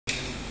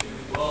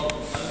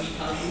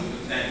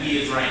that he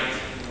is right.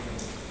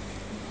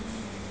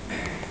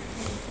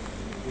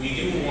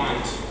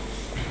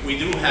 We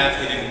do have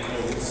hidden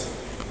codes,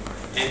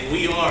 and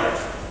we are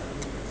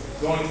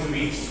going to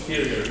be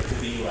superior to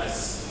the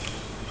US.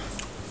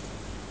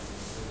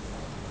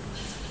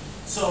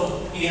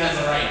 So he has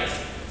a right to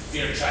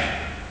fear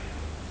China.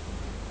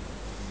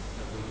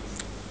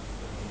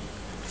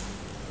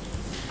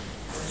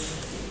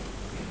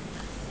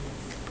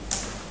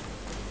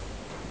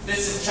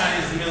 This is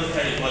China's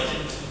military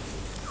budget.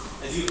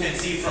 As you can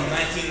see, from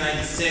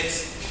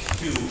 1996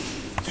 to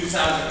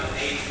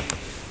 2008,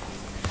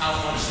 how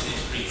much it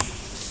increased.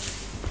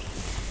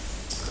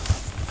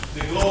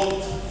 The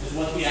gold is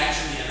what we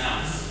actually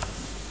announced.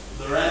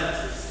 The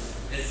red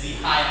is the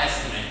high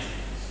estimate,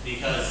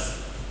 because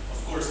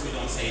of course we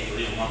don't say the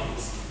real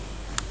numbers.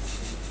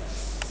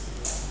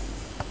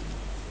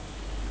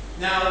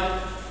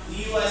 Now, the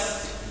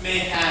US may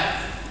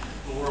have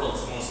the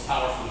world's most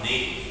powerful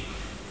navy,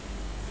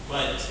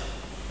 but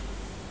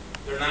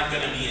they're not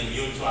going to be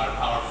immune to our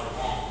power for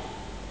long.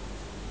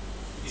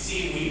 You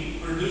see, we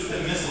produced a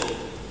missile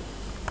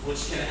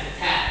which can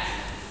attack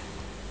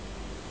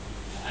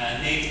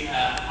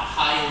a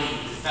highly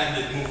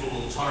defended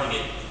movable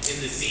target in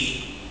the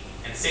sea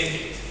and sink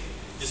it,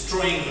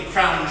 destroying the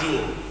crown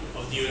jewel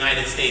of the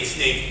United States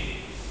Navy.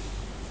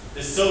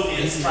 The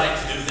Soviets tried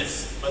to do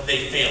this, but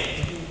they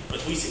failed.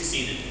 But we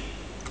succeeded,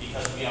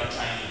 because we are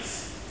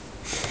Chinese.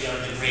 We are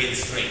the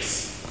greatest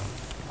race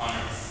on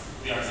earth.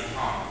 We are the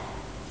Han.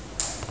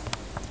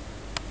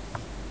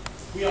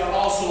 We are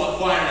also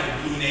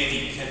acquiring Blue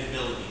Navy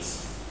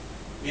capabilities.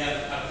 We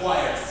have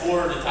acquired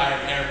 4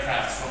 retired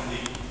aircraft from the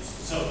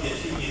Soviet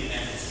Union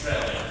and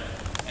Australia,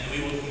 and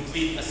we will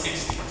complete a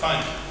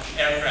 60-ton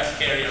aircraft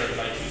carrier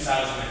by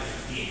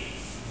 2015.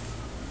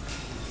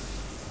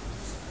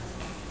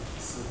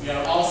 We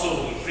are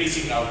also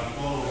increasing our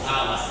global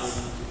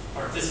allies,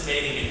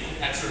 participating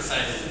in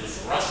exercises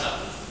with Russia,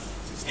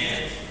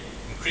 and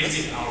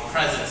increasing our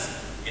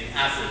presence in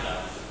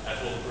Africa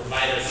that will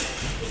provide us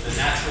with the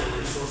natural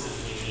resources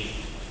we need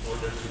in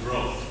order to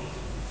grow.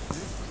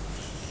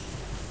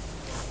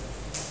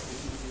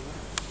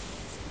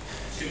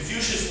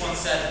 Confucius once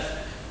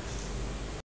said,